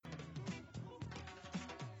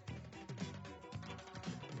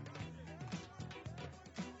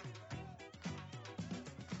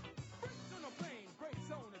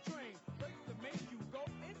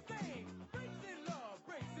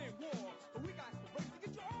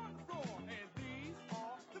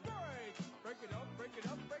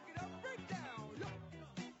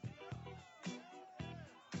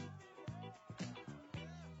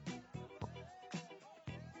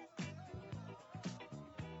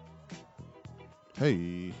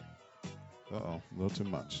Hey, uh-oh, a little too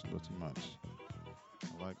much, a little too much.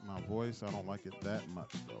 I like my voice. I don't like it that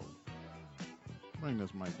much, though. Bring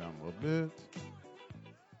this mic down a little bit.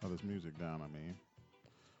 Oh, this music down, I mean.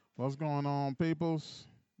 What's going on, peoples?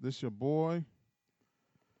 This your boy.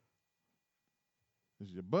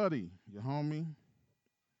 This your buddy, your homie,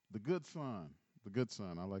 the good son. The good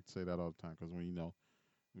son. I like to say that all the time because when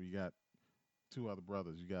you got two other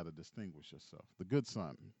brothers, you got to distinguish yourself. The good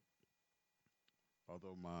son.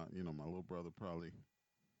 Although my little brother probably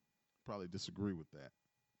disagree with that.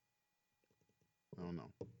 I don't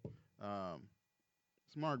know.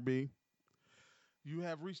 It's Mark B. You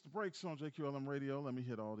have reached the brakes on JQLM Radio. Let me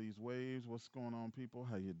hit all these waves. What's going on, people?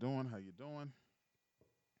 How you doing? How you doing?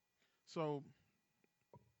 So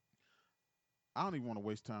I don't even want to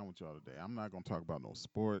waste time with y'all today. I'm not going to talk about no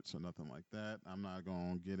sports or nothing like that. I'm not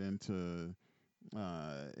going to get into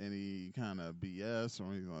any kind of BS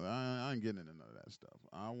or anything like that. I ain't getting into none of that stuff.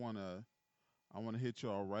 I wanna hit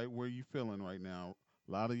y'all right where you feeling right now.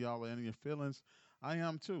 A lot of y'all are in your feelings. I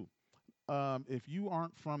am too. If you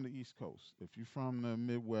aren't from the East Coast, if you're from the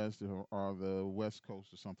Midwest or the West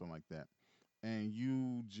Coast or something like that, and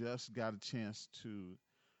you just got a chance to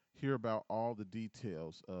hear about all the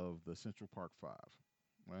details of the Central Park Five,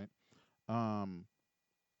 right? Um,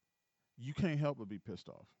 you can't help but be pissed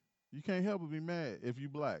off. You can't help but be mad if you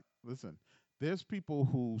black. Listen, there's people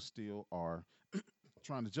who still are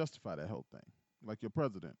trying to justify that whole thing, like your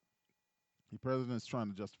president. Your president's trying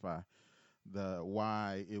to justify the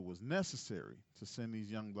why it was necessary to send these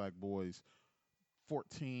young black boys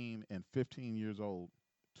 14 and 15 years old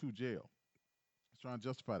to jail. He's trying to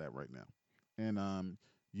justify that right now. And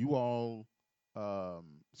you all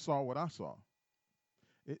saw what I saw.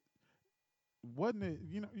 It wasn't it.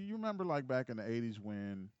 You remember like back in the '80s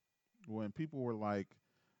when people were like,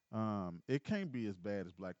 it can't be as bad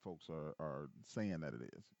as black folks are saying that it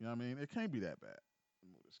is. You know what I mean? It can't be that bad. Let me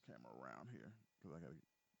move this camera around here because I got to get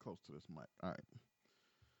close to this mic. All right.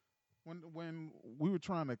 When we were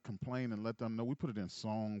trying to complain and let them know, we put it in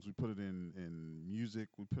songs, we put it in music,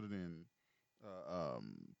 we put it in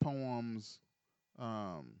poems,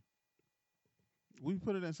 um, we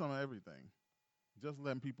put it in some of everything. Just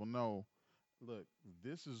letting people know, look,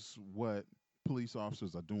 this is what police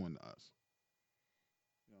officers are doing to us.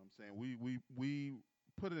 You know what I'm saying? We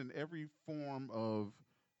put it in every form of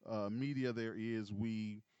media there is.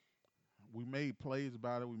 We made plays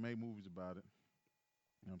about it. We made movies about it.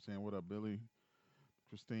 You know what I'm saying? What up, Billy,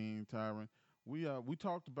 Christine, Tyron? We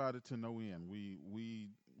talked about it to no end. We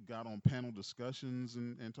got on panel discussions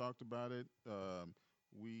and talked about it.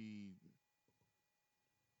 We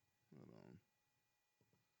hold on.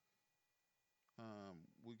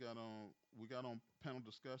 We got on panel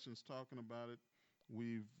discussions talking about it.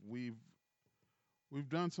 We've we've we've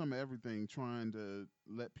done some of everything trying to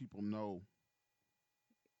let people know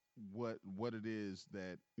what it is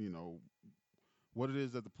that what it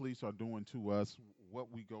is that the police are doing to us,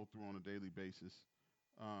 what we go through on a daily basis.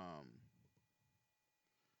 Um,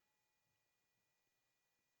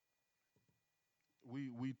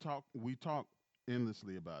 we talk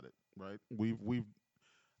endlessly about it, right? We've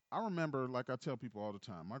I remember, like I tell people all the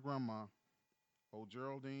time, my grandma, old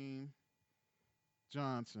Geraldine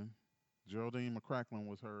Johnson, Geraldine McCracklin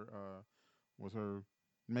was her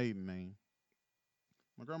maiden name.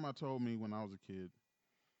 My grandma told me when I was a kid,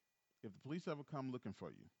 if the police ever come looking for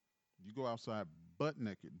you, you go outside butt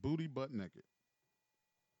naked, booty butt naked,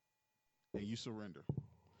 and you surrender.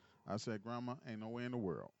 I said, Grandma, ain't no way in the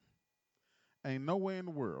world. Ain't no way in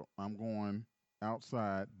the world I'm going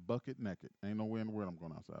outside bucket naked. Ain't no way in the world I'm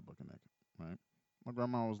going outside bucket naked. Right? My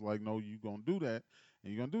grandma was like, no, you gonna do that.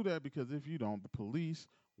 And you're gonna do that because if you don't, the police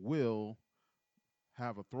will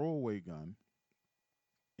have a throwaway gun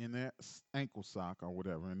in their ankle sock or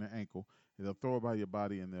whatever, in their ankle. And they'll throw it by your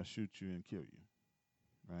body and they'll shoot you and kill you.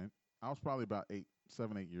 Right? I was probably about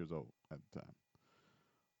 7, 8 years old at the time.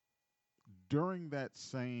 During that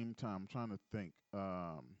same time, I'm trying to think.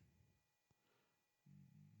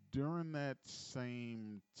 During that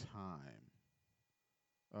same time,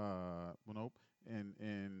 well, nope,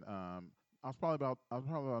 and I was probably about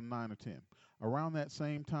 9 or 10. Around that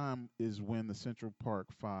same time is when the Central Park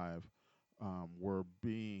Five were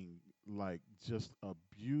being like just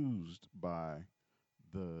abused by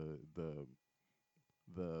the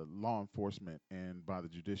the law enforcement and by the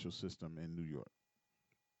judicial system in New York.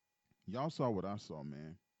 Y'all saw what I saw,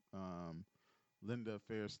 man. Um, Linda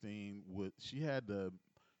Fairstein would she had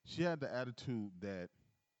the attitude that,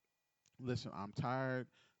 listen, I'm tired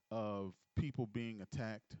of people being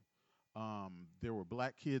attacked. There were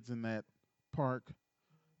black kids in that park,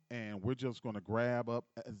 and we're just going to grab up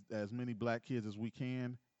as many black kids as we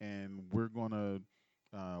can, and we're gonna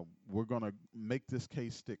make this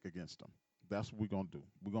case stick against them. That's what we're gonna do.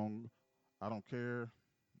 We're gonna. I don't care.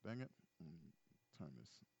 Dang it. Turn this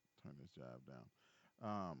turn this jive down.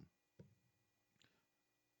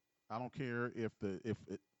 I don't care if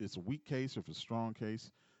it's a weak case or if it's a strong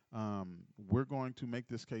case. We're going to make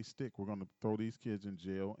this case stick. We're going to throw these kids in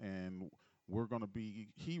jail, and we're going to be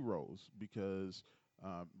heroes because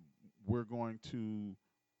uh, we're going to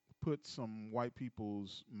put some white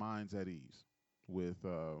people's minds at ease with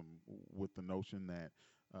the notion that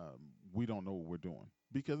we don't know what we're doing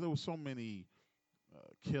because there was so many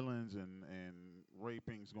killings and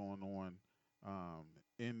rapings going on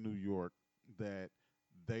in New York that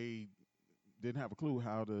they didn't have a clue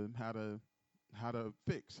how to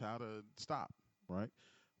fix, how to stop, right?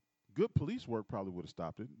 Good police work probably would have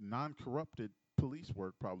stopped it. Non-corrupted police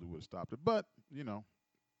work probably would have stopped it. But,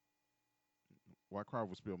 why cry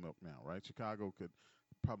over spilled milk now, right? Chicago could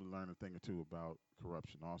probably learn a thing or two about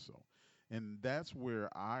corruption also. And that's where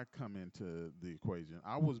I come into the equation.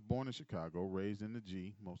 I was born in Chicago, raised in the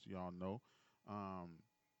G, most of y'all know. Um,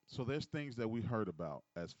 so there's things that we heard about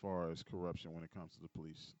as far as corruption when it comes to the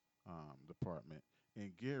police department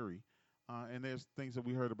in Gary. And there's things that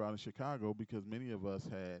we heard about in Chicago because many of us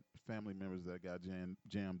had family members that got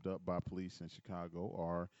jammed up by police in Chicago,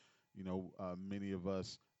 or, many of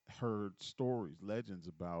us heard stories, legends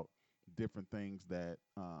about different things that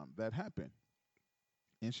happen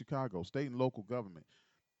in Chicago, state and local government.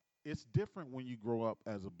 It's different when you grow up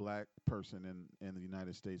as a black person in the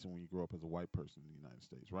United States and when you grow up as a white person in the United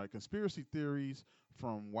States, right? Conspiracy theories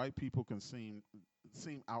from white people can seem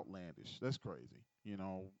outlandish. That's crazy.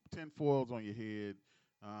 Tin foils on your head,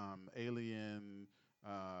 alien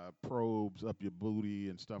probes up your booty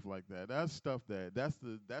and stuff like that. That's stuff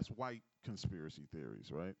that's white conspiracy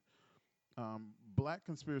theories, right? Black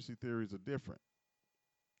conspiracy theories are different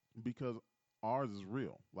because ours is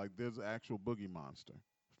real. Like there's an actual boogie monster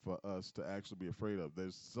for us to actually be afraid of.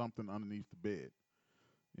 There's something underneath the bed.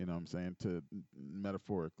 You know what I'm saying? To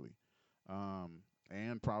metaphorically,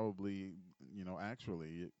 and probably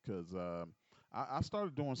actually because I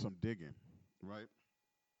started doing some digging, right?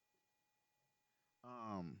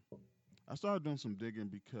 Um, I started doing some digging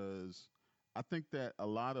because I think that a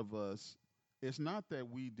lot of us, it's not that um,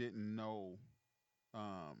 we didn't know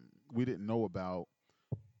um,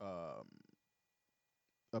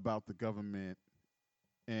 about the government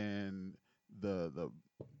and the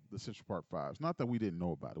the Central Park Five. It's not that we didn't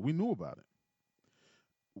know about it. We knew about it.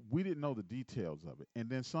 We didn't know the details of it. And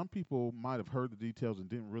then some people might have heard the details and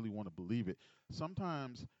didn't really want to believe it.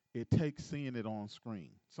 Sometimes it takes seeing it on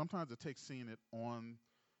screen. Sometimes it takes seeing it on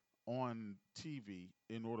TV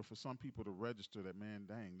in order for some people to register that, man,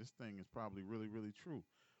 dang, this thing is probably really, really true.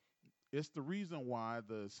 It's the reason why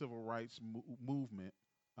the civil rights movement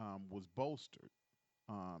was bolstered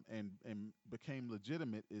and became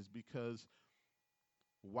legitimate is because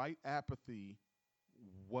white apathy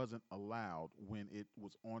wasn't allowed when it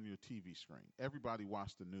was on your TV screen. Everybody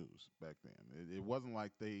watched the news back then. It wasn't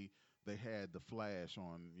like they had the flash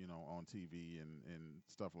on TV and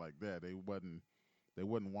stuff like that. They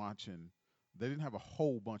wasn't watching. They didn't have a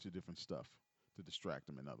whole bunch of different stuff to distract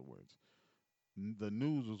them. In other words, the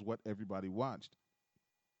news was what everybody watched,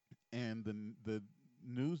 and the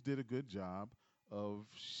news did a good job of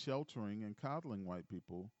sheltering and coddling white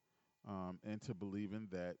people into believing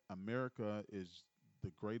that America is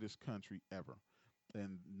the greatest country ever,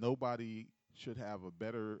 and nobody should have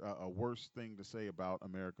a worse thing to say about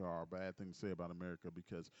America or a bad thing to say about America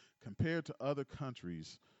because compared to other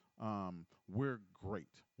countries, we're great.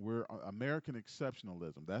 We're American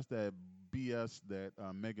exceptionalism. That's that BS that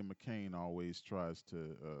Meghan McCain always tries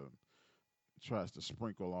to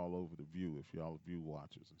sprinkle all over the View. If y'all View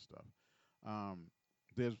watchers and stuff, um,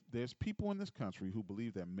 there's people in this country who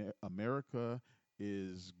believe that America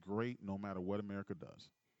is great no matter what America does,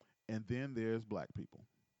 and then there's black people.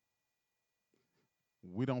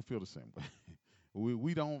 We don't feel the same way.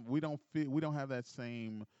 We don't have that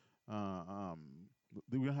same uh, um,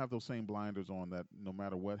 we don't have those same blinders on that no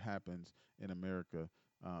matter what happens in America,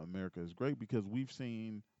 America is great because we've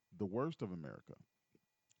seen the worst of America.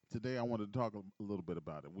 Today I wanted to talk a little bit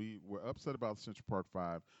about it. We're upset about Central Park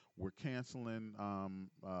Five. We're canceling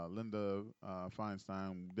Linda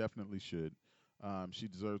Feinstein. Definitely should. She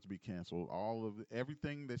deserves to be canceled. All of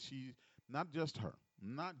everything that not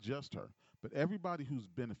just her, but everybody who's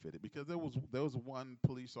benefited. Because there was one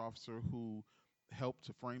police officer who helped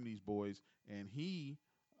to frame these boys, and he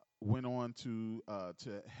went on to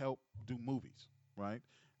help do movies. Right?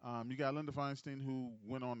 You got Linda Feinstein who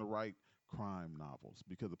went on to write crime novels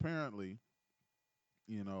because apparently,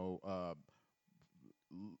 you know,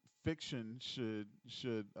 fiction should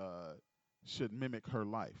mimic her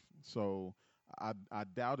life. So I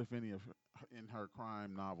doubt if any of in her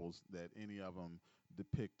crime novels that any of them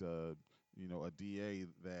depict a a DA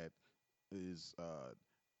that is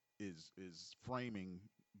is framing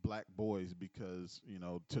black boys because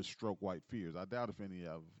to stroke white fears. I doubt if any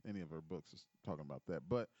of her books is talking about that.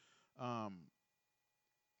 But um,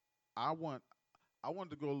 I want I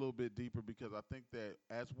wanted to go a little bit deeper because I think that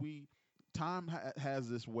as we time has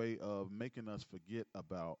this way of making us forget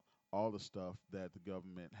about all the stuff that the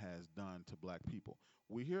government has done to black people.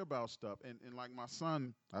 We hear about stuff, and like my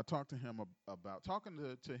son, I talked to him about talking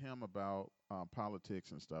to him about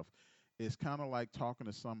politics and stuff. It's kind of like talking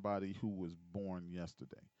to somebody who was born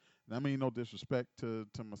yesterday. And I mean, no disrespect to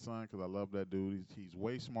my son because I love that dude. He's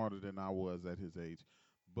way smarter than I was at his age,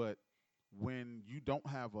 but when you don't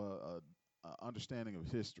have a understanding of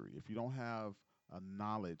history, if you don't have a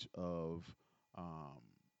knowledge um,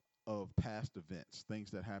 of past events,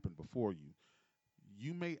 things that happened before you,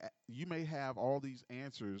 you may have all these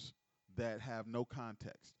answers that have no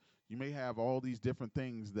context. You may have all these different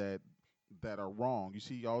things that are wrong. You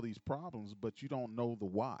see all these problems, but you don't know the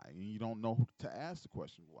why, and you don't know to ask the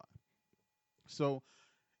question why. So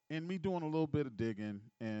and me doing a little bit of digging,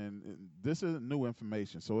 and this isn't new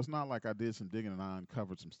information, so it's not like I did some digging and I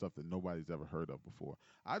uncovered some stuff that nobody's ever heard of before.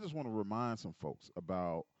 I just want to remind some folks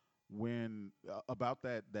about about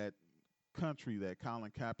that country that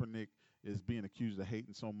Colin Kaepernick is being accused of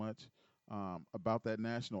hating so much. About that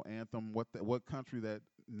national anthem, what country that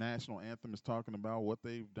national anthem is talking about, what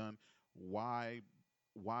they've done, why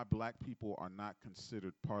black people are not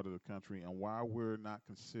considered part of the country, and why we're not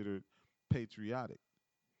considered patriotic.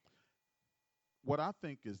 What I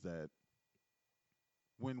think is that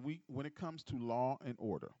when it comes to law and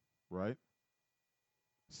order, right?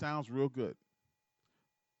 Sounds real good.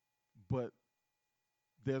 But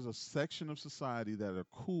there's a section of society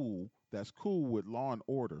that's cool with law and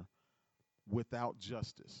order without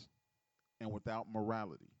justice and without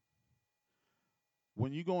morality.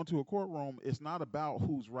 When you go into a courtroom, it's not about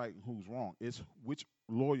who's right and who's wrong. It's which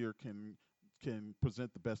lawyer can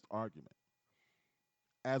present the best argument.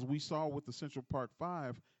 As we saw with the Central Park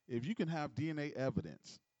Five, if you can have DNA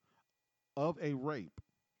evidence of a rape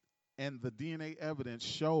and the DNA evidence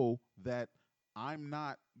show that I'm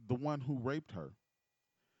not the one who raped her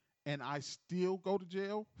and I still go to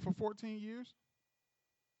jail for 14 years,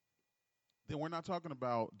 then we're not talking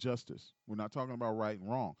about justice. We're not talking about right and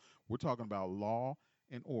wrong. We're talking about law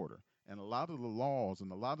and order. And a lot of the laws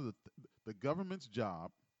and a lot of the government's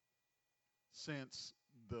job since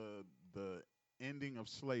the ending of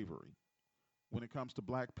slavery when it comes to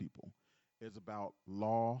black people is about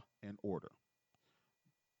law and order.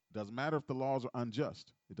 Doesn't matter if the laws are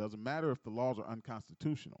unjust. It doesn't matter if the laws are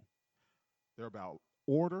unconstitutional. They're about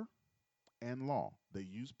order and law. They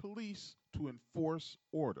use police to enforce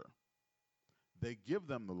order. They give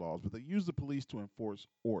them the laws, but they use the police to enforce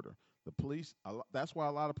order. The police, that's why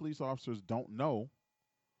a lot of police officers don't know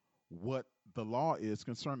what the law is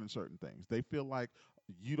concerning certain things. They feel like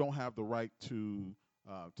you don't have the right to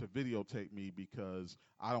videotape me because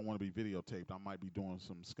I don't want to be videotaped. I might be doing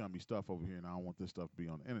some scummy stuff over here, and I don't want this stuff to be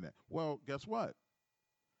on the internet. Well, guess what?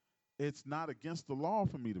 It's not against the law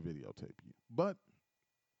for me to videotape you. But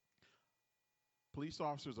police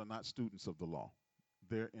officers are not students of the law.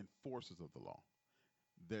 They're enforcers of the law.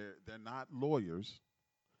 They're not lawyers.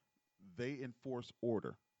 They enforce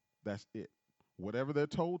order. That's it. Whatever they're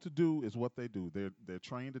told to do is what they do. They're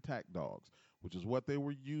trained attack dogs, which is what they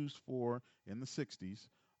were used for in the 60s.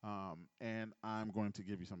 And I'm going to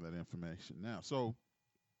give you some of that information now. So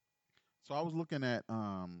I was looking at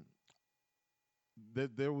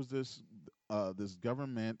there was this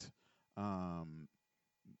um,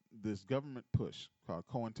 government push called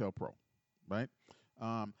COINTELPRO, right?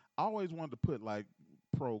 I always wanted to put like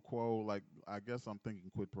pro quo, like I guess I'm thinking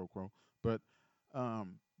quid pro quo, but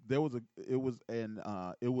um, there was a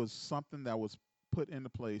it was something that was put into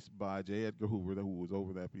place by J. Edgar Hoover, who was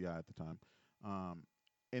over the FBI at the time, um,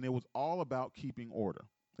 and it was all about keeping order.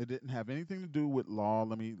 It didn't have anything to do with law.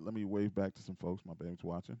 Let me wave back to some folks. My baby's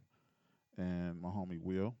watching, and my homie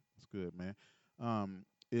Will. It's good, man.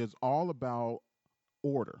 It's all about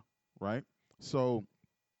order, right? So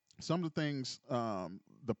some of the things,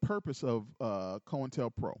 the purpose of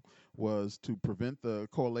COINTELPRO was to prevent the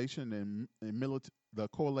coalition the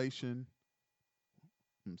coalition.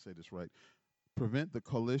 Let me say this right. Prevent the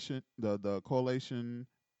coalition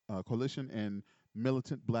and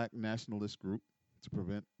militant black nationalist group to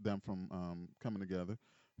prevent them from coming together.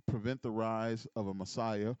 prevent the rise of a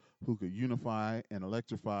messiah who could unify and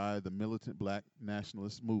electrify the militant black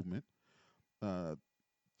nationalist movement, uh,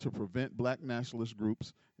 to prevent black nationalist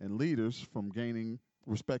groups and leaders from gaining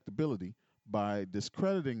respectability by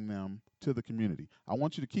discrediting them to the community. I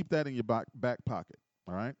want you to keep that in your back pocket,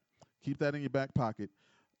 all right? Keep that in your back pocket.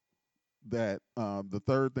 That the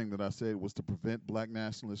third thing that I said was to prevent black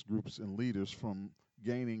nationalist groups and leaders from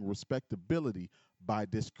gaining respectability by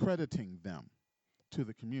discrediting them to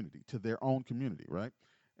the community, to their own community, right?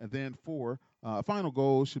 And then four, final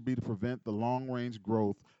goal should be to prevent the long-range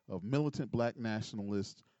growth of militant black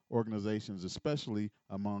nationalist organizations, especially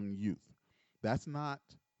among youth. That's not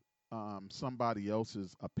somebody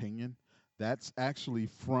else's opinion. That's actually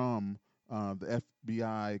from the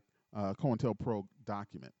FBI COINTELPRO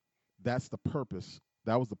document. That's the purpose.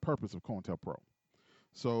 That was the purpose of COINTELPRO.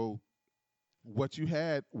 So what you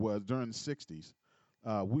had was during the 60s,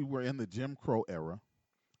 we were in the Jim Crow era,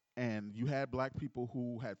 and you had black people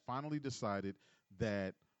who had finally decided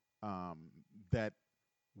that um, that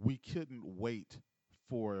we couldn't wait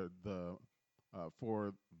for the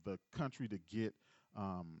country to get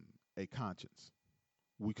um, a conscience.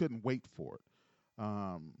 We couldn't wait for it.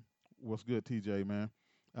 What's good, TJ, man?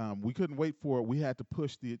 We couldn't wait for it. We had to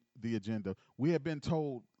push the agenda. We had been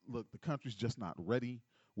told, look, the country's just not ready.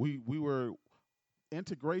 We were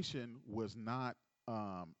integration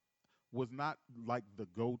um, was not like the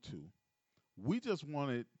go-to. We just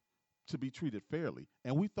wanted to be treated fairly,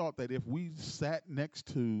 and we thought that if we sat next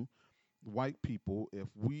to white people, if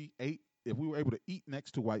we were able to eat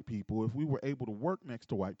next to white people, if we were able to work next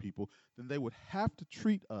to white people, then they would have to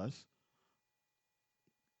treat us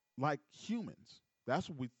like humans. That's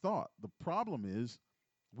what we thought. The problem is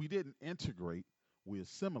we didn't integrate, we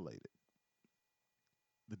assimilated.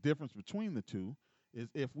 The difference between the two is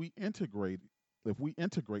if we integrate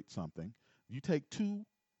something, you take two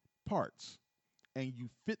parts and you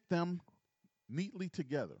fit them neatly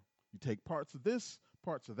together. You take parts of this,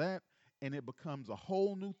 parts of that, and it becomes a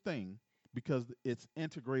whole new thing because it's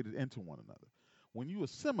integrated into one another. When you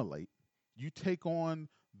assimilate, you take on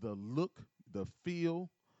the look, the feel,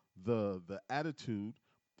 the attitude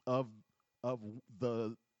of of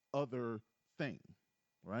the other thing,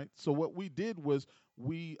 right? So what we did was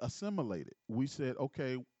we assimilated. We said,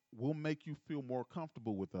 okay, we'll make you feel more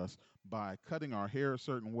comfortable with us by cutting our hair a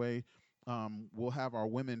certain way. We'll have our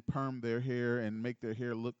women perm their hair and make their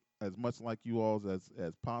hair look as much like you all's as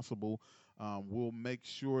possible. We'll make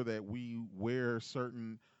sure that we wear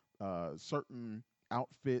certain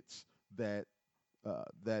outfits that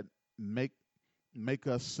make make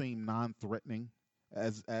us seem non-threatening.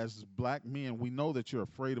 As black men, we know that you're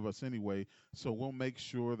afraid of us anyway, so we'll make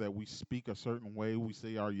sure that we speak a certain way. We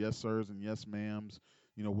say our yes sirs and yes ma'ams.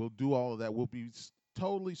 You know, we'll do all of that. We'll be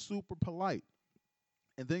totally super polite,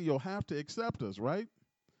 and then you'll have to accept us, right?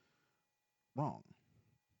 Wrong,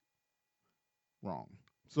 wrong.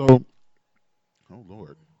 So, oh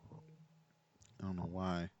Lord, I don't know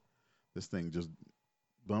why this thing just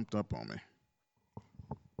bumped up on me.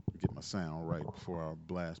 Get my sound right before I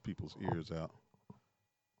blast people's ears out.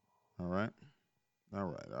 All right, all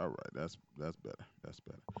right, all right. That's better. That's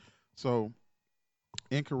better. So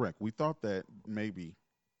incorrect. We thought that maybe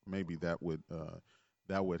that would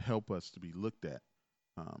help us to be looked at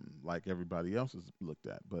like everybody else is looked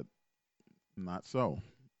at, but not so.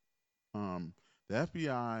 Um, the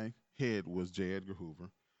FBI head was J. Edgar Hoover,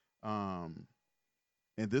 um,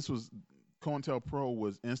 and this was COINTELPRO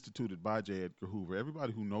was instituted by J. Edgar Hoover.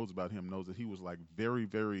 Everybody who knows about him knows that he was like very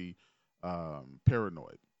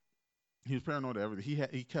paranoid. He was paranoid of everything.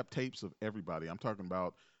 He kept tapes of everybody. I'm talking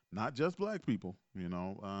about not just black people. You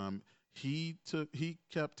know, he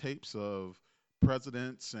kept tapes of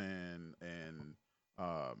presidents and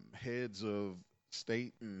heads of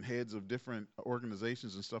state and heads of different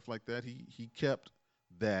organizations and stuff like that. He kept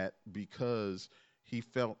that because he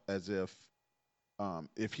felt as um,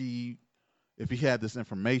 if he if he had this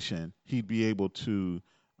information,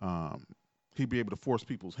 um, he'd be able to force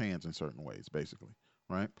people's hands in certain ways, basically,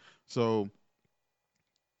 right? So,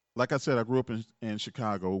 like I said, I grew up in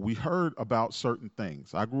Chicago. We heard about certain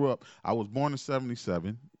things. I was born in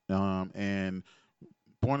 '77, and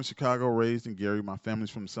born in Chicago, raised in Gary. My family's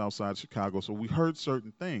from the South Side of Chicago, so we heard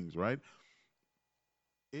certain things, right?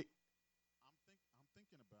 I'm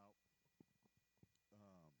thinking about trying to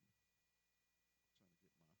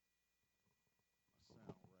get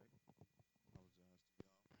my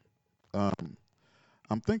sound right.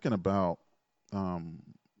 I'm thinking about um,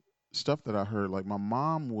 stuff that I heard. Like my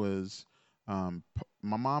mom and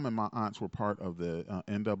my aunts were part of the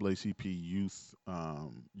NAACP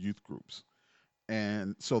youth groups,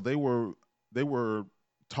 and so they were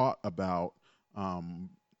taught about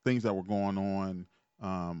things that were going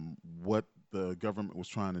on, what the government was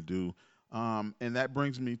trying to do. And that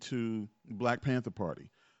brings me to Black Panther Party.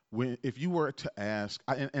 If you were to ask,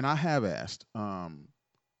 and I have asked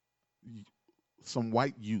some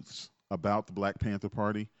white youths about the Black Panther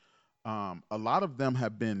Party, a lot of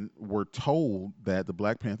them were told that the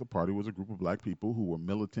Black Panther Party was a group of black people who were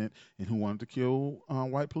militant and who wanted to kill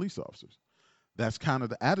white police officers. That's kind of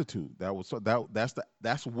the attitude.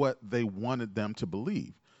 That's what they wanted them to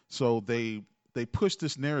believe. So they pushed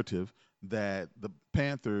this narrative that the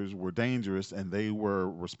Panthers were dangerous and they were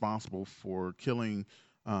responsible for killing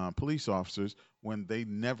police officers when they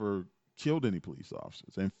never killed any police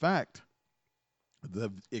officers. In fact, the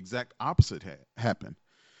exact opposite happened.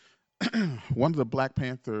 One of the Black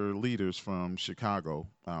Panther leaders from Chicago,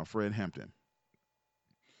 Fred Hampton,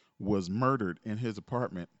 was murdered in his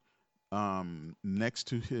apartment next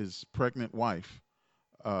to his pregnant wife,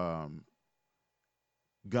 gunned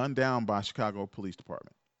down by Chicago Police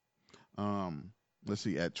Department. Let's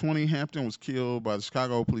see, at 20, Hampton was killed by the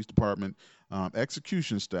Chicago Police Department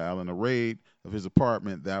execution style in a raid of his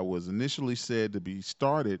apartment that was initially said to be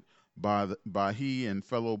started by he and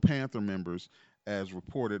fellow Panther members, as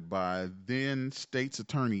reported by then State's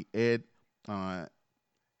Attorney Ed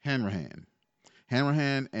Hanrahan.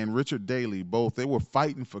 Hanrahan and Richard Daley, they were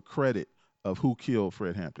fighting for credit of who killed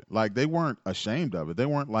Fred Hampton. Like, they weren't ashamed of it. They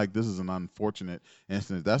weren't like, this is an unfortunate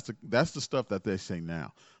incident. That's the stuff that they say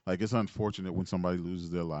now. Like, it's unfortunate when somebody loses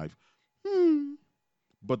their life.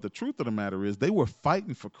 But the truth of the matter is, they were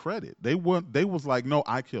fighting for credit. They was like, no,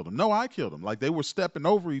 I killed him. No, I killed him. Like, they were stepping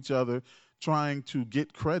over each other, trying to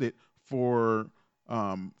get credit for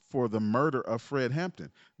the murder of Fred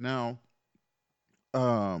Hampton. Now,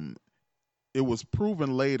 it was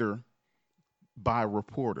proven later by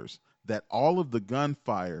reporters that all of the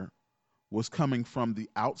gunfire was coming from the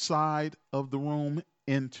outside of the room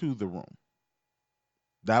into the room.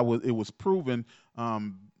 It was proven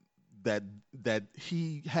that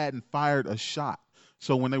he hadn't fired a shot.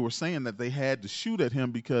 So when they were saying that they had to shoot at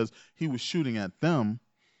him because he was shooting at them,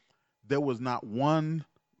 there was not one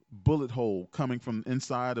bullet hole coming from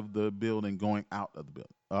inside of the building going out of the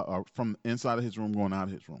building, or from inside of his room going out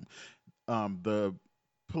of his room. The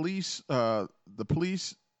police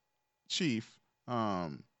chief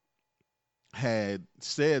had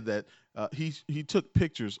said that he took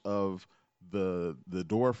pictures of the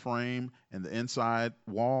door frame and the inside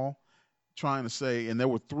wall, trying to say, and there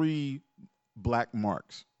were 3 black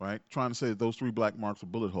marks, right? Trying to say that those 3 black marks were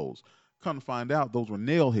bullet holes. Come to find out, those were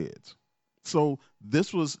nail heads. So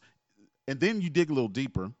this was, and then you dig a little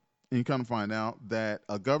deeper, and you come to find out that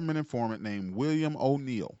a government informant named William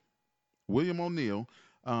O'Neill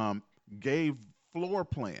gave floor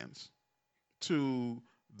plans to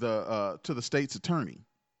the state's attorney,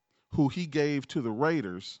 who he gave to the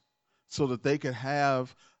raiders so that they could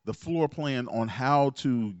have the floor plan on how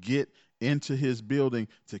to get into his building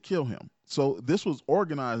to kill him. So this was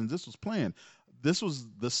organized and this was planned. This was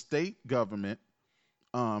the state government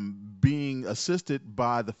being assisted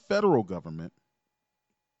by the federal government.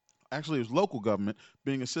 Actually, it was local government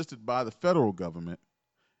being assisted by the federal government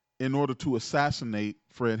in order to assassinate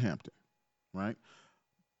Fred Hampton, right?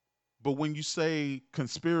 But when you say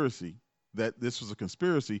conspiracy, that this was a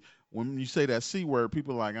conspiracy, when you say that C word,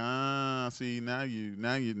 people are like, see, now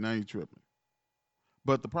you're tripping.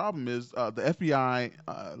 But the problem is the FBI,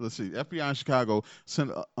 FBI in Chicago sent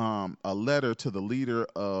a letter to the leader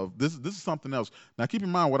of, this is something else. Now keep in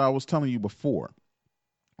mind what I was telling you before,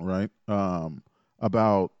 right?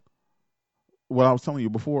 About what I was telling you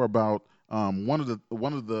before about one of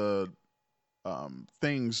the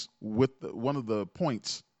things with one of the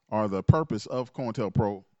points or the purpose of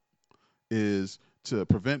COINTELPRO is to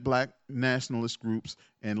prevent black nationalist groups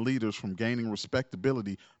and leaders from gaining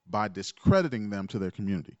respectability by discrediting them to their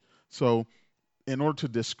community. So in order to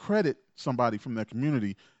discredit somebody from their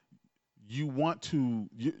community, you're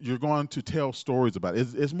going to tell stories about it.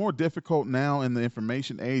 It's more difficult now in the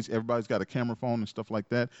information age. Everybody's got a camera phone and stuff like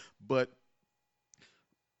that. But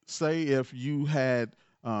say if you had,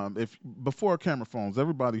 if before camera phones,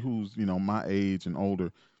 everybody who's, my age and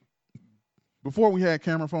older, before we had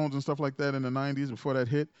camera phones and stuff like that in the 90s, before that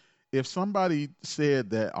hit, if somebody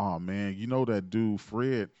said that, oh man, that dude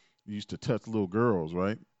Fred used to touch little girls,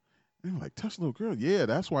 right? And like, touch little girls? Yeah,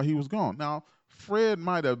 that's why he was gone. Now, Fred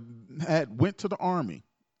might have went to the Army,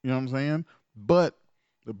 you know what I'm saying? But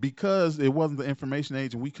because it wasn't the information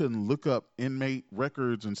age and we couldn't look up inmate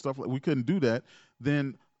records and stuff, we couldn't do that,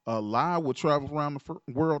 then a lie would travel around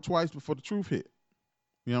the world twice before the truth hit.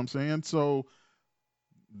 You know what I'm saying? So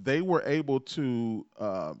they were able to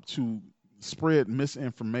spread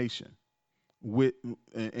misinformation with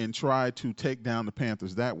and try to take down the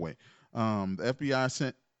Panthers that way. The FBI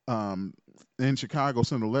sent in Chicago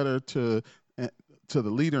sent a letter to the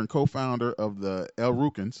leader and co-founder of the El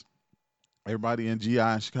Rukins. Everybody in GI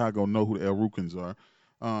in Chicago know who the El Rukins are.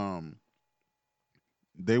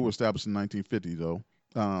 They were established in 1950 though.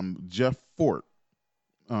 Jeff Fort,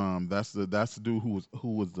 that's the dude who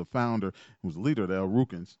was the founder, who was the leader of the El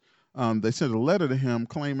Rukins. They sent a letter to him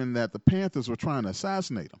claiming that the Panthers were trying to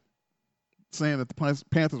assassinate him, saying that the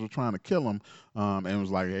Panthers were trying to kill him, and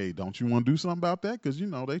was like, "Hey, don't you want to do something about that? Because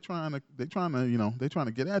they trying to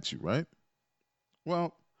get at you, right?"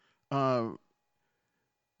 Well,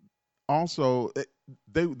 also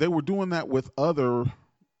they were doing that with other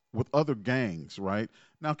gangs, right?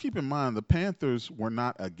 Now, keep in mind, the Panthers were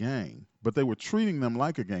not a gang, but they were treating them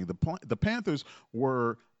like a gang. The Panthers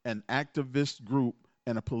were an activist group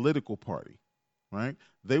and a political party, right?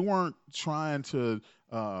 They weren't trying to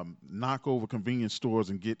knock over convenience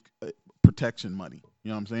stores and get protection money. You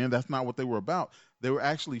know what I'm saying? That's not what they were about. They were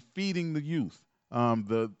actually feeding the youth.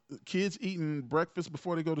 The kids eating breakfast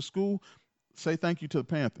before they go to school, say thank you to the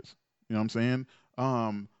Panthers. You know what I'm saying?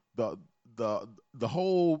 The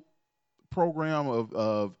whole program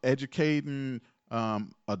of educating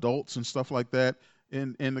adults and stuff like that,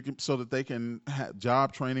 so that they can have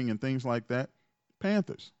job training and things like that.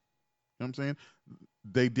 Panthers. You know what I'm saying?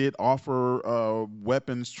 They did offer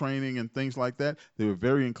weapons training and things like that. They were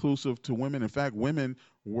very inclusive to women. In fact, women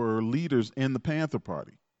were leaders in the Panther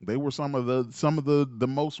Party. They were some of the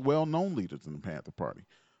most well-known leaders in the Panther Party.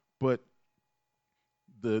 But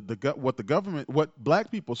what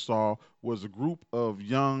black people saw was a group of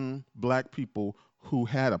young black people who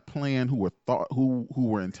had a plan, who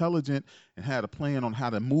were intelligent and had a plan on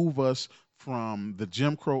how to move us from the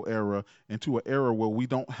Jim Crow era into an era where we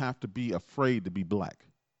don't have to be afraid to be black.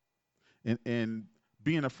 And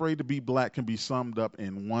being afraid to be black can be summed up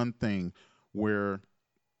in one thing, where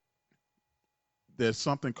there's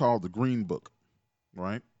something called the Green Book,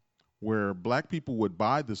 right? Where black people would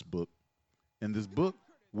buy this book, and this book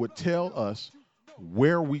would tell us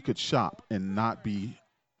where we could shop and not be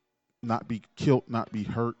killed, not be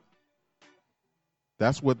hurt.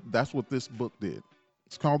 That's what this book did.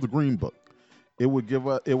 It's called the Green Book. It would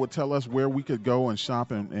tell us where we could go and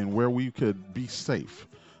shop and where we could be safe.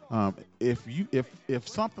 If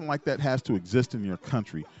something like that has to exist in your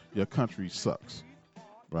country sucks,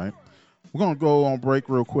 right? We're gonna go on break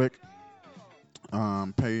real quick.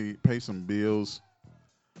 Pay some bills.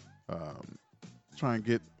 Try and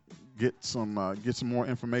get some more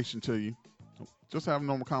information to you. Just have a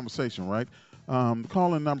normal conversation, right?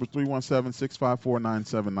 Call-in number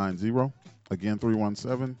 317-654-9790. Again,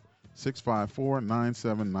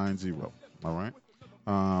 317-654-9790. All right.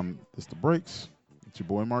 It's the breaks. It's your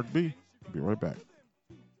boy Mark B. Be right back.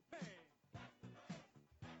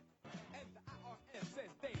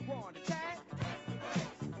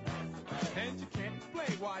 And you can't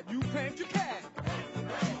explain why you claimed you can.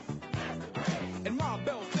 And my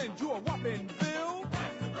bell sends you a whopping bill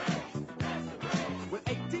with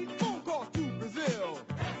 18 phone calls to Brazil.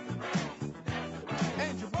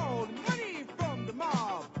 And you borrowed money from the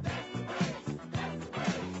mob.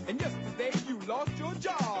 And yesterday you lost your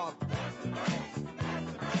job.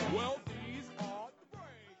 Well, these are the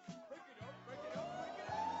breaks. Break it up, break it up, break it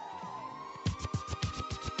up.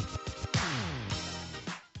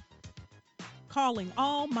 Calling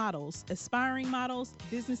all models, aspiring models,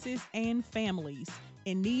 businesses, and families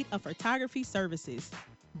in need of photography services.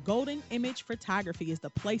 Golden Image Photography is the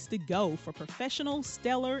place to go for professional,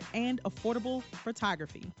 stellar, and affordable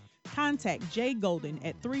photography. Contact Jay Golden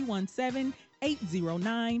at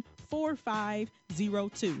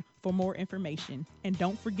 317-809-4502 for more information. And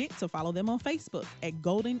don't forget to follow them on Facebook at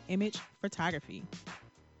Golden Image Photography.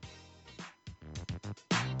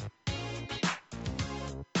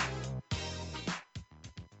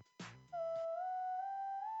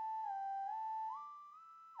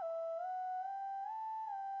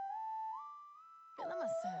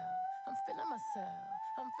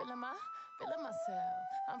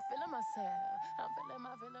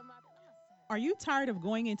 Are you tired of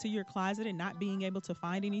going into your closet and not being able to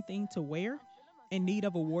find anything to wear? In need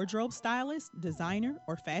of a wardrobe stylist, designer,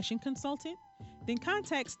 or fashion consultant? Then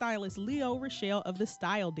contact stylist Leo Rochelle of the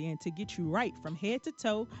Style Den to get you right from head to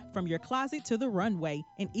toe, from your closet to the runway,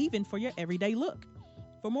 and even for your everyday look.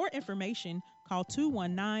 For more information, call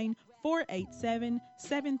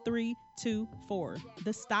 219-487-7324.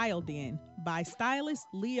 The Style Den by stylist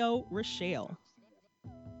Leo Rochelle.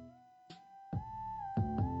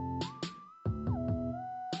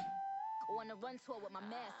 Run tour with my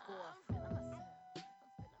mask off.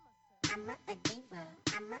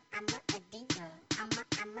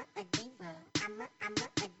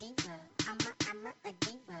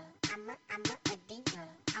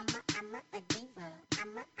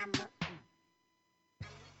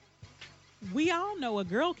 We all know a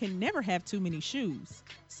girl can never have too many shoes.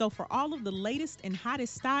 So, for all of the latest and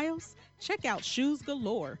hottest styles, check out Shoes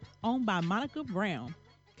Galore, owned by Monica Brown.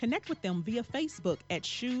 Connect with them via Facebook at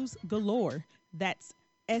Shoes Galore. That's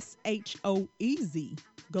SHOEZ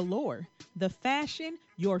Galore. The fashion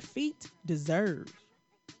your feet deserve.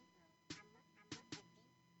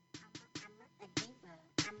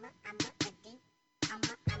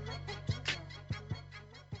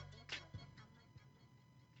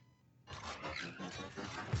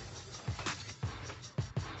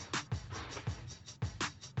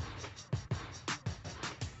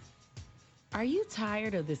 Are you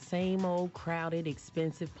tired of the same old crowded,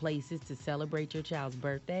 expensive places to celebrate your child's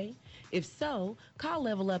birthday? If so, call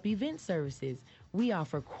Level Up Event Services. We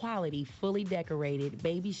offer quality, fully decorated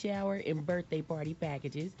baby shower and birthday party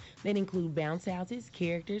packages that include bounce houses,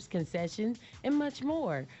 characters, concessions, and much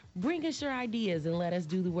more. Bring us your ideas and let us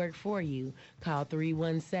do the work for you. Call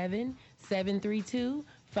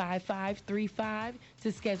 317-732-5535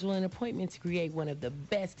 to schedule an appointment to create one of the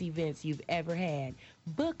best events you've ever had.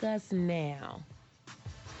 Book us now.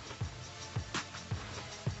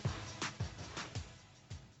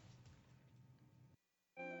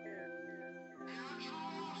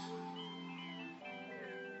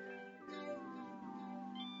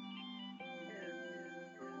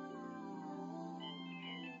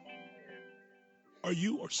 Are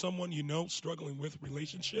you or someone you know struggling with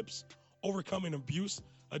relationships, overcoming abuse,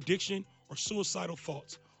 addiction, or suicidal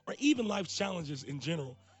thoughts, or even life challenges in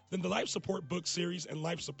general? Then the Life Support Book Series and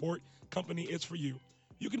Life Support Company is for you.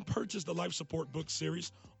 You can purchase the Life Support Book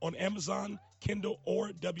Series on Amazon, Kindle,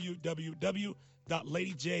 or www.ladyj.co.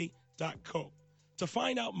 To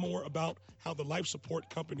find out more about how the Life Support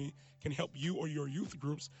Company can help you or your youth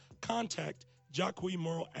groups, contact Jacque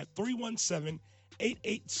Merle at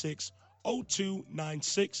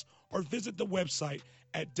 317-886-0296 or visit the website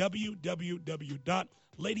at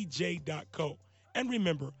www.ladyj.co. And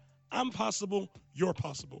remember, I'm possible, you're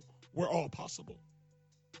possible, we're all possible.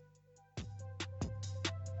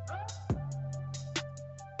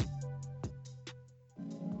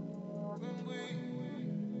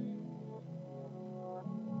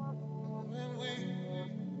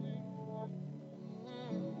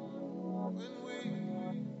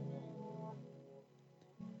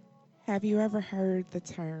 Have you ever heard the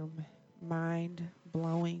term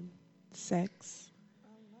mind-blowing sex?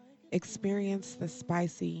 Experience the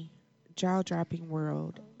spicy, jaw-dropping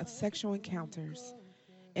world of sexual encounters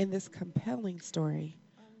in this compelling story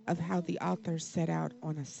of how the authors set out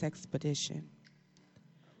on a sexpedition.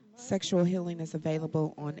 Sexual Healing is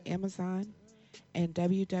available on Amazon and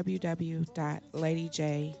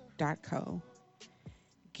www.ladyj.co.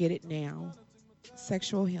 Get it now.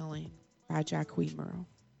 Sexual Healing by Jacque Merle.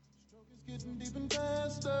 Getting deep and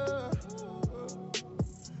faster.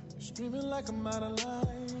 Screaming like I'm out of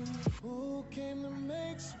line. Who came to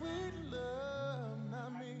make sweet love?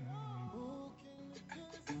 Not me. Who came to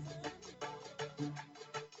kiss?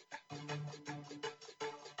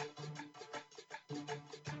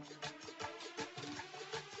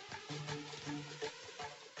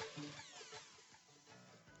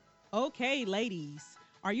 Okay, ladies,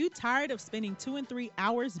 are you tired of spending 2 and 3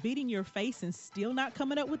 hours beating your face and still not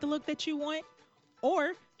coming up with the look that you want?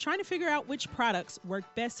 Or trying to figure out which products work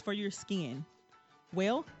best for your skin?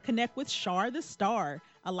 Well, connect with Shar the Star,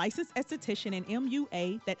 a licensed esthetician and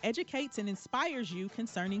MUA that educates and inspires you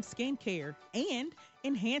concerning skincare and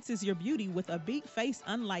enhances your beauty with a beat face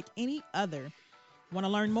unlike any other. Want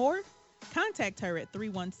to learn more? Contact her at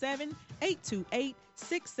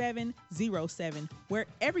 317-828-6707, where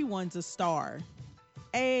everyone's a star.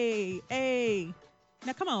 Hey, hey.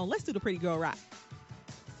 Now come on, let's do the pretty girl rock.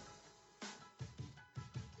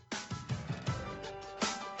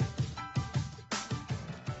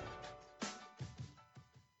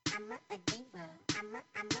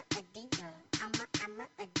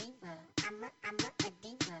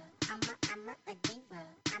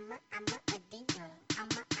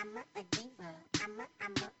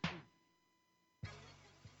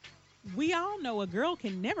 We all know a girl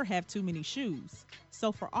can never have too many shoes.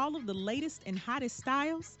 So for all of the latest and hottest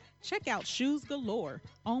styles, check out Shoes Galore,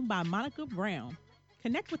 owned by Monica Brown.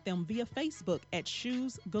 Connect with them via Facebook at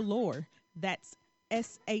Shoes Galore. That's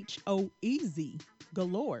SHOEZ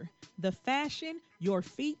Galore. The fashion your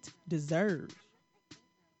feet deserve.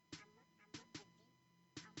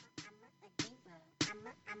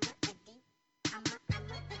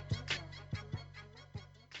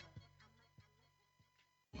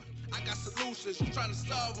 solutions. Trying to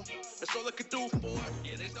solve them. That's all I could do for it.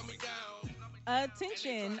 Yeah, they shut me down.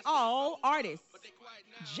 Attention, all artists.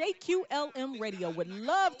 JQLM Radio would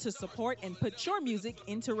love to support and put your music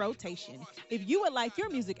into rotation. If you would like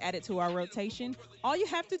your music added to our rotation, all you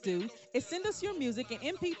have to do is send us your music in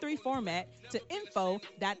MP3 format to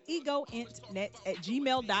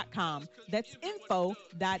info.egoentnet@gmail.com. That's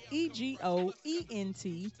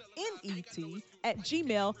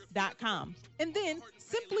info.egoentnet@gmail.com. And then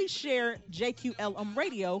simply share JQLM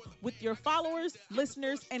Radio with your followers,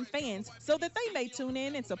 listeners, and fans so that they may tune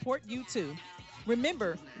in and support you too.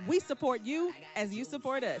 Remember, we support you as you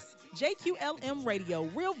support us. JQLM Radio,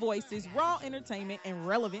 real voices, raw entertainment, and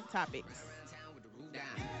relevant topics.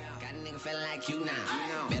 Got a nigga feeling like you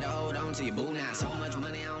now. Better hold on to your boo now. So much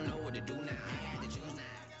money, I don't know what to do now. I got to choose now.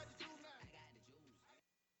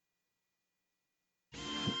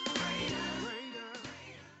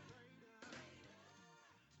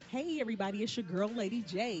 Hey, everybody, it's your girl, Lady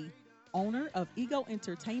J, owner of Ego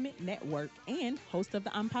Entertainment Network and host of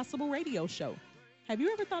the Impossible Radio Show. Have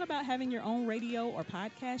you ever thought about having your own radio or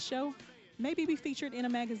podcast show? Maybe be featured in a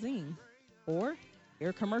magazine, or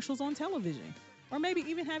air commercials on television, or maybe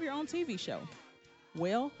even have your own TV show.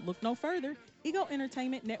 Well, look no further. Ego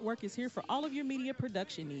Entertainment Network is here for all of your media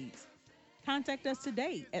production needs. Contact us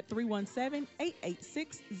today at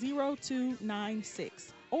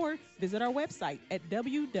 317-886-0296 or visit our website at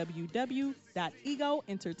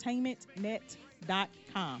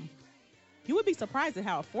www.egoentertainmentnet.com. You would be surprised at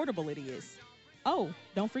how affordable it is. Oh,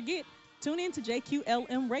 don't forget, tune in to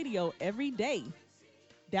JQLM Radio every day.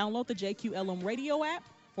 Download the JQLM Radio app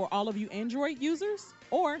for all of you Android users,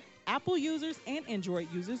 or Apple users and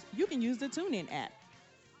Android users, you can use the TuneIn app.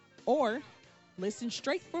 Or listen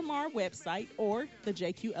straight from our website or the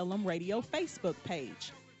JQLM Radio Facebook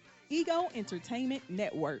page. Ego Entertainment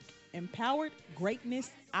Network, empowered greatness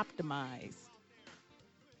optimized.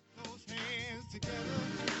 Those hands together.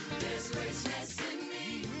 There's greatness in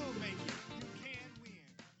me. We'll make it. You can win.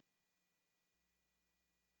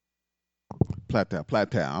 Plat.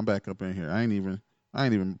 I'm back up in here. I ain't even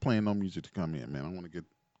playing no music to come in, man. I want to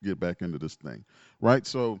get back into this thing, right?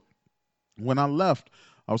 So when I left,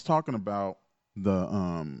 I was talking about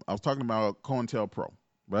COINTELPRO,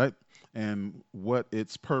 right? And what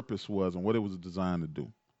its purpose was and what it was designed to do,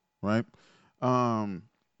 right?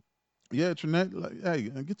 Yeah, Trinette, like, hey,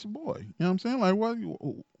 get your boy. You know what I'm saying? Like, why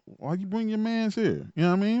you bring your mans here? You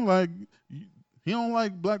know what I mean? Like, he don't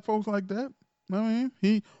like black folks like that. You know what I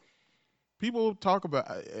mean? People talk about,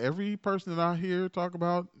 every person that I hear talk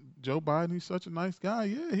about Joe Biden, he's such a nice guy.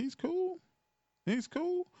 Yeah, he's cool. He's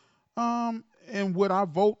cool. And would I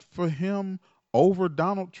vote for him over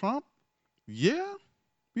Donald Trump? Yeah,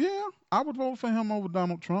 I would vote for him over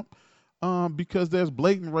Donald Trump because there's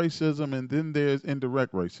blatant racism and then there's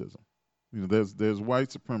indirect racism. You know, there's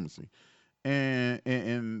white supremacy,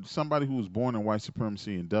 and somebody who was born in white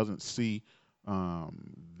supremacy and doesn't see how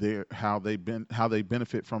they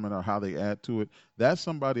benefit from it or how they add to it. That's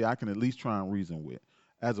somebody I can at least try and reason with,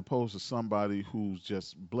 as opposed to somebody who's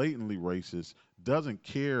just blatantly racist, doesn't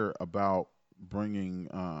care about bringing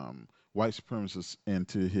white supremacists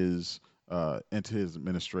into his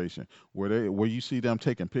administration, where you see them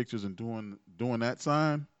taking pictures and doing that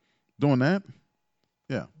sign, doing that.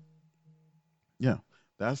 Yeah,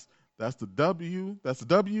 that's the W, and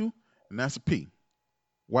that's a P,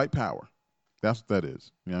 white power. That's what that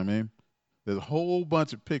is. You know what I mean? There's a whole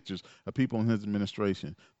bunch of pictures of people in his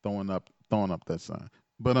administration throwing up that sign.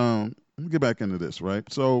 But let me get back into this, right?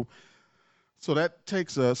 So that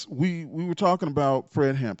takes us. We were talking about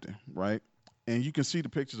Fred Hampton, right? And you can see the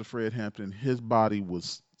pictures of Fred Hampton. His body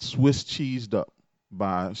was Swiss cheesed up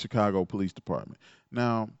by Chicago Police Department.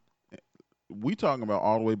 Now, we talking about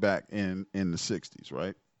all the way back in the 60s,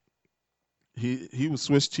 right? He was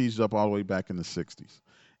Swiss cheesed up all the way back in the 60s.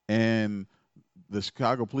 And the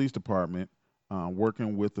Chicago Police Department,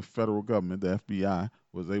 working with the federal government, the FBI,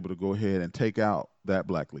 was able to go ahead and take out that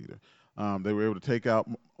black leader. They were able to take out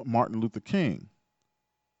Martin Luther King.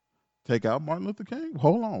 Take out Martin Luther King?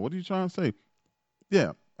 Hold on. What are you trying to say?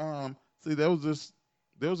 Yeah. See, there was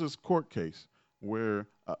this court case where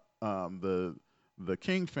the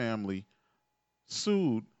King family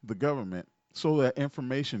sued the government so that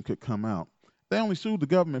information could come out. They only sued the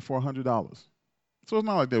government for $100. So it's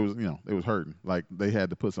not like they was hurting, like they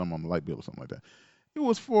had to put something on the light bill or something like that. It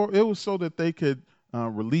was so that they could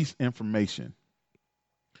release information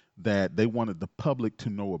that they wanted the public to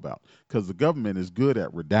know about, because the government is good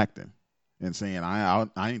at redacting and saying I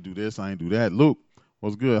ain't do this, I ain't do that. Luke,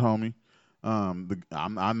 what's good, homie?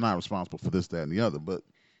 I'm not responsible for this, that, and the other, but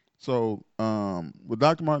So with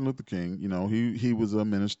Dr. Martin Luther King, he was a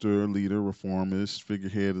minister, leader, reformist,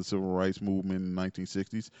 figurehead of the civil rights movement in the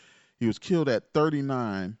 1960s. He was killed at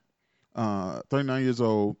 39 years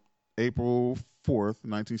old, April 4th,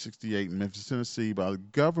 1968, in Memphis, Tennessee, by the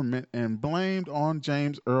government and blamed on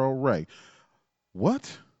James Earl Ray.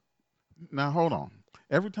 What? Now, hold on.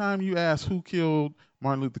 Every time you ask who killed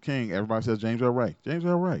Martin Luther King, everybody says James Earl Ray. James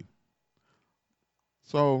Earl Ray.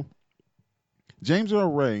 So, James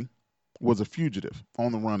Earl Ray was a fugitive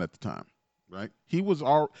on the run at the time, right? He was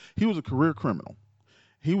a career criminal.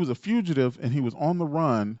 He was a fugitive and he was on the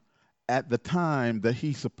run at the time that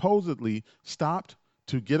he supposedly stopped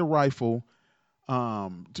to get a rifle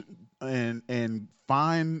and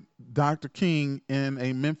find Dr. King in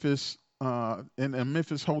a Memphis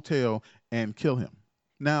hotel and kill him.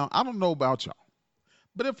 Now, I don't know about y'all,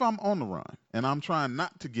 but if I'm on the run and I'm trying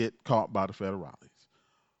not to get caught by the federales,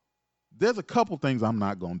 there's a couple things I'm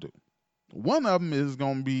not going to do. One of them is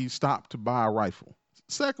going to be stop to buy a rifle.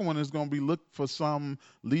 Second one is going to be look for some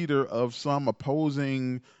leader of some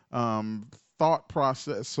opposing thought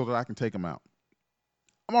process so that I can take him out.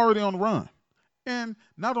 I'm already on the run. And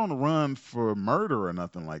not on the run for murder or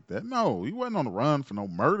nothing like that. No, he wasn't on the run for no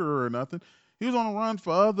murder or nothing. He was on the run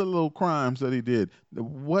for other little crimes that he did that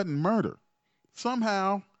wasn't murder.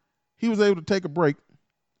 Somehow, he was able to take a break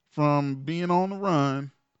from being on the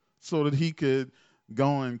run so that he could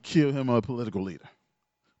go and kill him a political leader.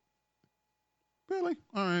 Really?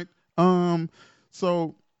 All right.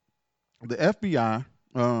 So the FBI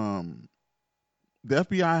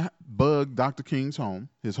bugged Dr. King's home,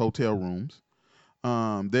 his hotel rooms.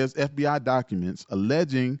 There's FBI documents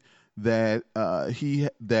alleging that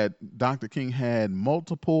that Dr. King had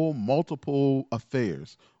multiple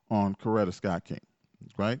affairs on Coretta Scott King,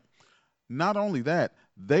 right? Not only that,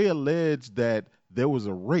 they alleged that there was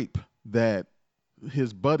a rape that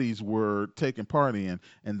his buddies were taking part in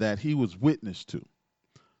and that he was witness to.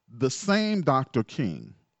 The same Dr.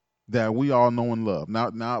 King that we all know and love.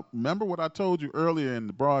 Now, remember what I told you earlier in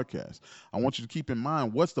the broadcast. I want you to keep in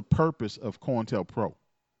mind what's the purpose of COINTELPRO.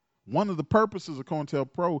 One of the purposes of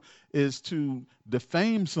COINTELPRO is to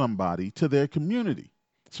defame somebody to their community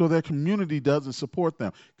so their community doesn't support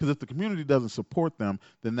them. Because if the community doesn't support them,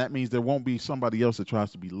 then that means there won't be somebody else that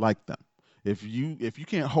tries to be like them. If you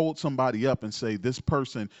can't hold somebody up and say this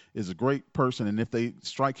person is a great person, and if they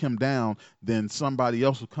strike him down, then somebody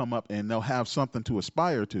else will come up and they'll have something to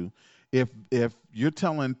aspire to. If you're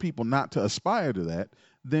telling people not to aspire to that,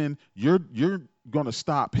 then you're going to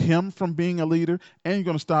stop him from being a leader, and you're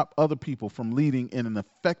going to stop other people from leading in an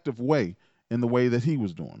effective way, in the way that he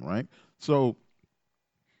was doing, right? So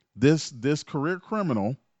this career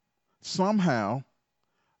criminal somehow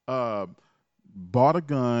bought a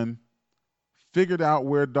gun, figured out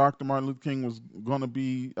where Dr. Martin Luther King was going to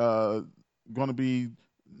be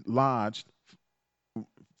lodged,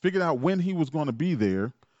 figured out when he was going to be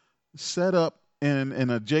there, set up in an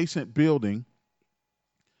adjacent building,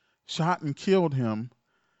 shot and killed him,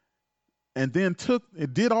 and then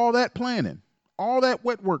did all that planning, all that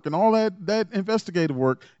wet work and all that investigative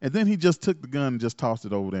work, and then he just took the gun and just tossed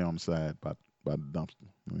it over there on the side by the dumpster.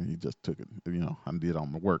 He just took it, and did all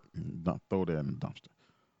the work and throw it in the dumpster.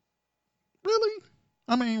 Really?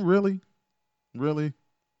 I mean, really? Really?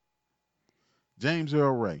 James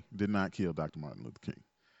Earl Ray did not kill Dr. Martin Luther King.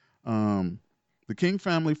 The King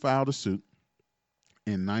family filed a suit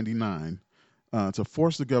in 1999 to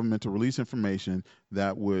force the government to release information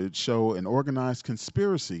that would show an organized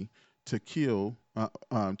conspiracy to kill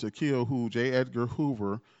who J. Edgar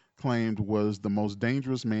Hoover claimed was the most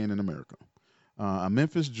dangerous man in America. A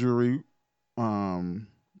Memphis jury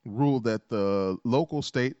ruled that the local,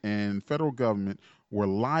 state, and federal government were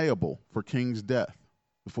liable for King's death.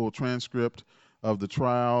 The full transcript of the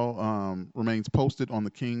trial remains posted on the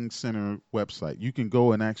King Center website. You can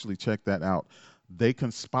go and actually check that out. They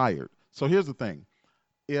conspired. So here's the thing.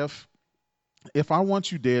 If I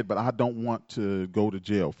want you dead, but I don't want to go to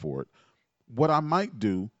jail for it, what I might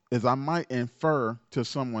do is I might infer to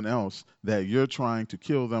someone else that you're trying to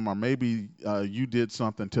kill them, or maybe you did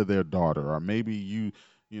something to their daughter, or maybe you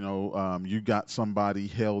got somebody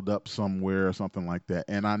held up somewhere or something like that.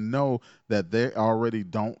 And I know that they already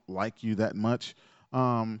don't like you that much.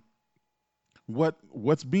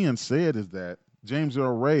 What's being said is that James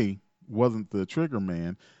Earl Ray wasn't the trigger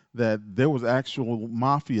man, that there was actual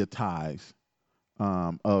mafia ties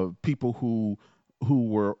of people who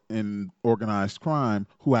were in organized crime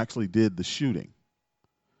who actually did the shooting.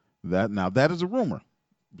 That is a rumor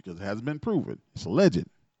because it hasn't been proven. It's alleged.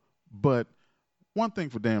 But one thing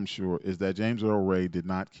for damn sure is that James Earl Ray did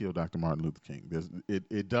not kill Dr. Martin Luther King.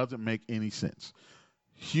 It doesn't make any sense.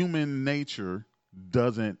 human nature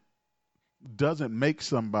doesn't make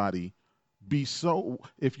somebody be so.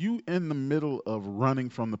 If you in the middle of running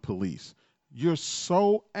from the police, you're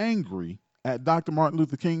so angry at Dr. Martin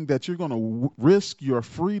Luther King that you're going to risk your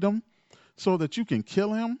freedom so that you can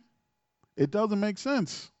kill him. It doesn't make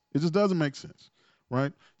sense. It just doesn't make sense,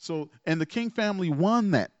 right? So, and the King family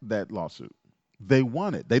won that lawsuit. They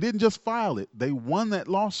won it. They didn't just file it. They won that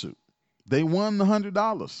lawsuit. They won the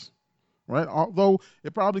 $100, right? Although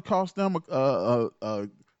it probably cost them a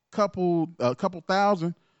couple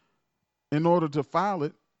thousand in order to file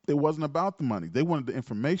it. It wasn't about the money. They wanted the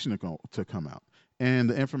information to come out, and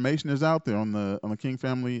the information is out there on the King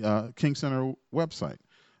family King Center website.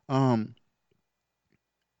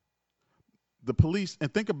 The police,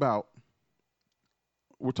 and think about,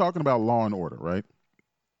 we're talking about law and order, right?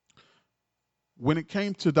 When it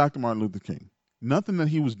came to Dr. Martin Luther King, nothing that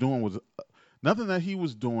he was doing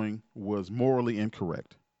was morally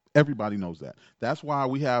incorrect. Everybody knows that. That's why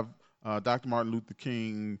we have Dr. Martin Luther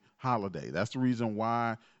King holiday. That's the reason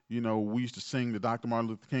why, we used to sing the Dr. Martin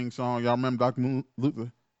Luther King song. Y'all remember Dr. Martin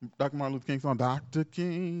Luther King song? Dr.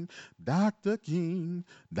 King, Dr. King,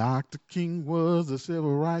 Dr. King was a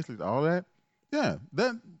civil rights leader. All that. Yeah,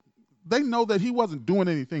 they know that he wasn't doing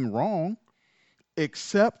anything wrong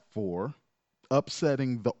except for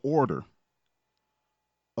upsetting the order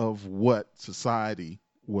of what society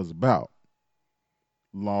was about.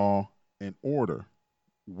 Law and order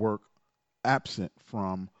work absent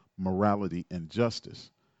from morality and justice.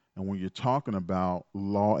 And when you're talking about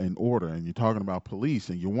law and order, and you're talking about police,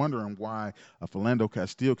 and you're wondering why a Philando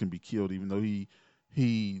Castile can be killed even though he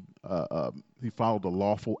followed a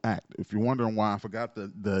lawful act. If you're wondering why, I forgot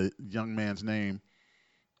the young man's name.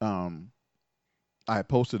 I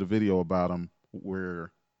posted a video about him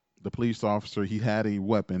where the police officer, he had a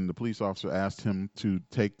weapon. The police officer asked him to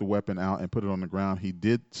take the weapon out and put it on the ground. He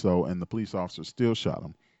did so, and the police officer still shot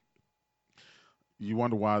him. You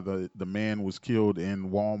wonder why the man was killed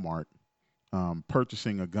in Walmart,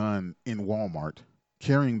 purchasing a gun in Walmart,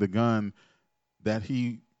 carrying the gun that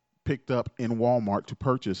he picked up in Walmart to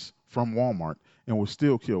purchase from Walmart, and was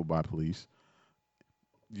still killed by police.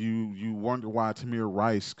 You wonder why Tamir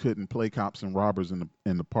Rice couldn't play cops and robbers in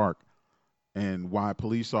the park, and why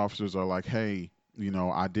police officers are like, hey,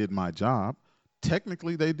 I did my job.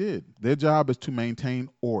 Technically, they did. Their job is to maintain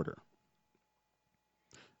order.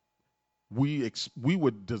 We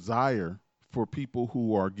would desire for people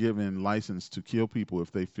who are given license to kill people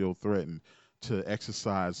if they feel threatened to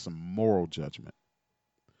exercise some moral judgment.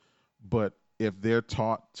 But if they're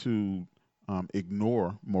taught to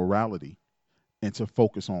ignore morality and to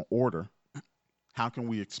focus on order, how can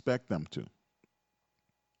we expect them to?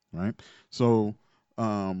 Right? So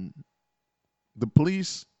the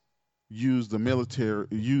police used the military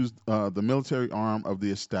arm of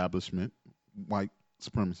the establishment, white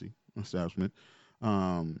supremacy establishment.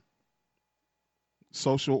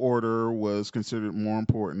 Social order was considered more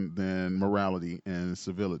important than morality and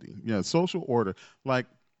civility. Yeah, social order, like,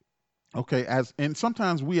 okay, and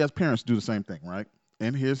sometimes we as parents do the same thing, right?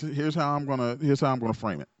 And here's how I'm gonna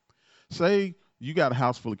frame it. Say you got a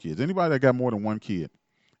house full of kids. Anybody that got more than one kid,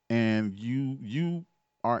 and you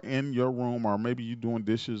are in your room, or maybe you doing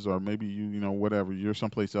dishes, or maybe whatever, you're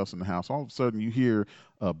someplace else in the house. All of a sudden you hear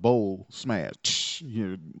a bowl smash,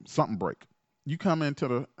 something break. You come into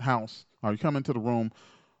the house, or you come into the room.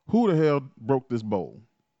 Who the hell broke this bowl?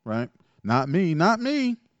 Right? Not me.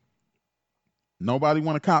 Nobody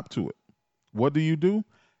want to cop to it. What do?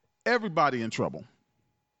 Everybody in trouble.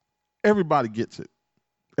 Everybody gets it.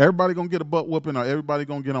 Everybody gonna get a butt whooping, or everybody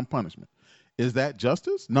gonna get on punishment. Is that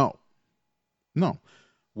justice? No.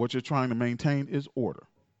 What you're trying to maintain is order,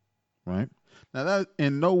 right? Now that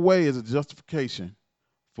in no way is a justification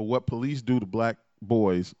for what police do to black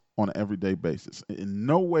boys on an everyday basis. In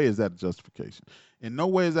no way is that a justification. In no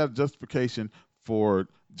way is that a justification for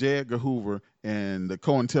J. Edgar Hoover and the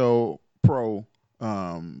COINTELPRO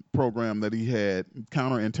program that he had,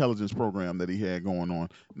 counterintelligence program that he had going on.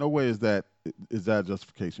 No way is that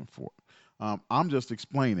justification for it. I'm just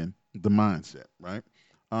explaining the mindset, right?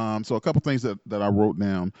 So a couple things that I wrote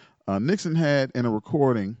down. Nixon had in a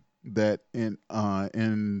recording that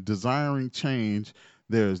in desiring change,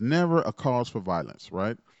 there is never a cause for violence,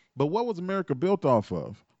 right? But what was America built off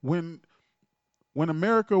of? When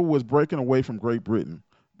America was breaking away from Great Britain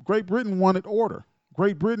wanted order.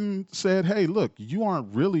 Great Britain said, hey, look, you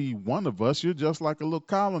aren't really one of us. You're just like a little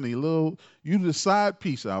colony, you're the side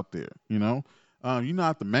piece out there, you're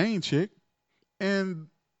not the main chick. And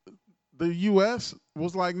the U.S.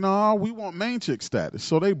 was like, nah, we want main chick status.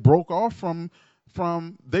 So they broke off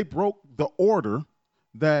they broke the order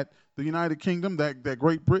that the United Kingdom that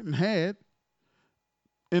Great Britain had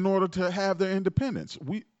in order to have their independence.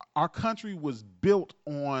 Our country was built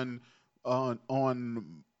on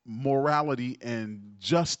morality and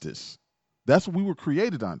justice. That's what we were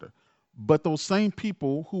created under. But those same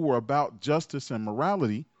people who were about justice and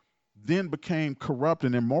morality then became corrupt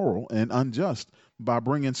and immoral and unjust by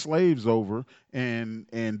bringing slaves over and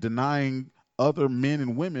denying other men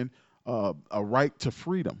and women a right to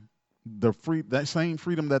freedom, that same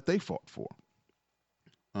freedom that they fought for.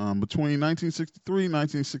 Between 1963 and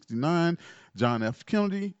 1969, John F.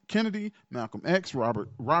 Kennedy, Malcolm X,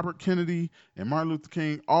 Robert Kennedy, and Martin Luther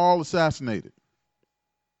King all assassinated.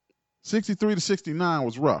 63 to 69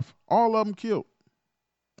 was rough. All of them killed.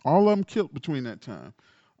 All of them killed between that time.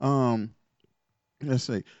 Let's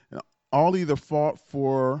say all either fought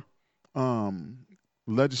for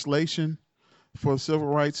legislation for civil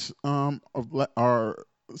rights or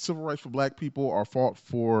civil rights for black people, or fought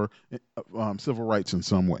for civil rights in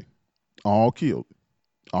some way. All killed.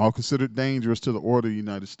 All considered dangerous to the order of the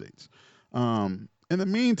United States. In the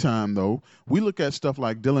meantime, though, we look at stuff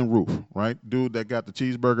like Dylan Roof, right? Dude that got the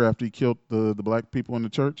cheeseburger after he killed the black people in the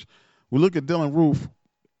church. We look at Dylan Roof,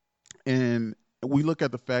 and we look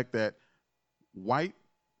at the fact that white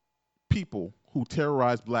people who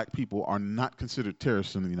terrorize black people are not considered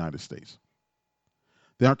terrorists in the United States.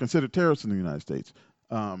 They aren't considered terrorists in the United States.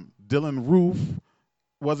 Dylan Roof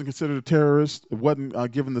wasn't considered a terrorist. It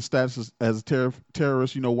wasn't given the status as a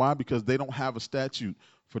terrorist. You know why? Because they don't have a statute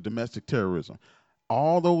for domestic terrorism.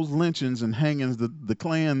 All those lynchings and hangings the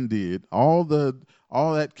Klan did, all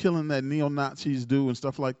that killing that neo-Nazis do and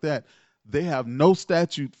stuff like that, they have no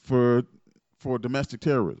statute for domestic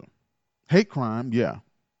terrorism. Hate crime, yeah,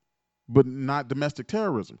 but not domestic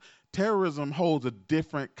terrorism. Terrorism holds a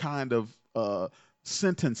different kind of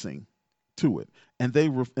sentencing to it, and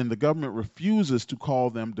the government refuses to call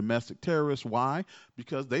them domestic terrorists. Why?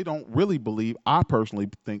 Because they don't really believe, I personally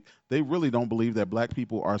think, they really don't believe that black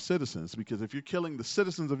people are citizens. Because if you're killing the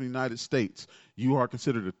citizens of the United States, you are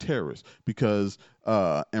considered a terrorist. Because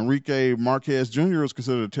Enrique Marquez Jr. is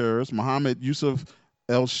considered a terrorist. Mohammed Yusuf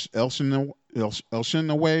El-Shinaway,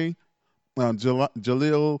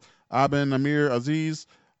 Jalil Ibn Amir Aziz,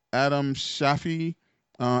 Adam Shafi.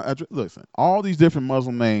 Listen, all these different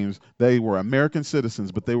Muslim names, they were American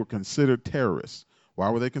citizens, but they were considered terrorists.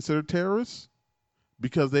 Why were they considered terrorists?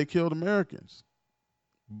 Because they killed Americans.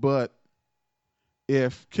 But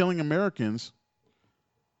if killing Americans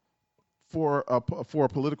for a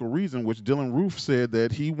political reason, which Dylan Roof said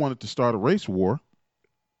that he wanted to start a race war,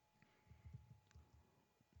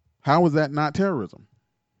 how is that not terrorism?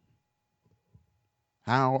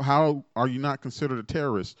 How are you not considered a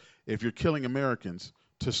terrorist if you're killing Americans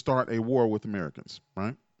to start a war with Americans,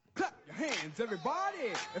 right? Clap your hands,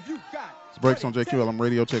 everybody, if you got It's Breaks on JQLM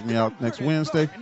Radio. Check me out next Wednesday.